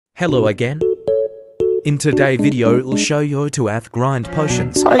Hello again. In today's video, it'll show you how to grind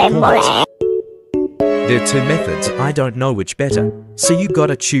potions. There are two methods, I don't know which better, so you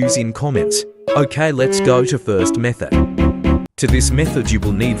gotta choose in comments. Okay, let's go to first method. To this method you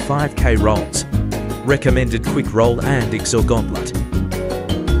will need 5k rolls. Recommended quick roll and Exor gauntlet.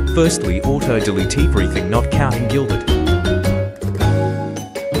 Firstly, auto delete everything not counting gilded.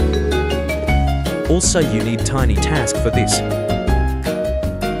 Also you need tiny task for this.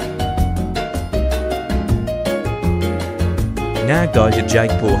 Now go to Jake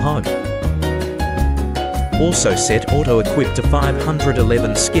Paul home. Also set auto equip to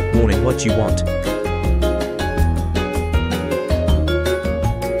 511 skip warning what you want.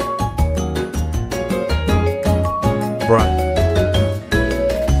 Bruh.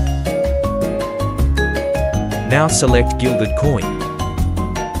 Now select gilded coin.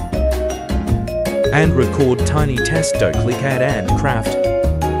 And record tiny task. Click add and craft.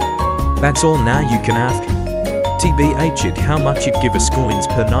 That's all. Now you can ask TBH it how much it give us coins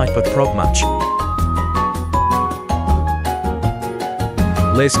per night but prog much.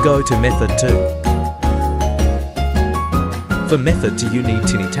 Let's go to method 2. For method 2 you need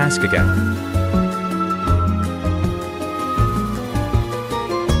tiny task again.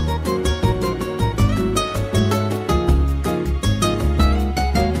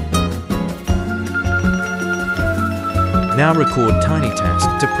 Now record tiny task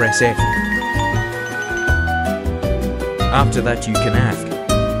to press F. After that you can ask.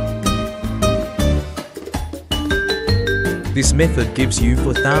 This method gives you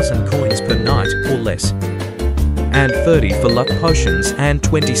 4,000 coins per night or less, and 30 for luck potions and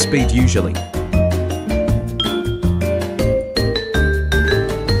 20 speed usually.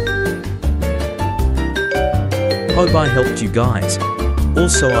 Hope I helped you guys.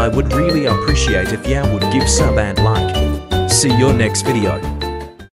 Also I would really appreciate if you would give sub and like. See your next video.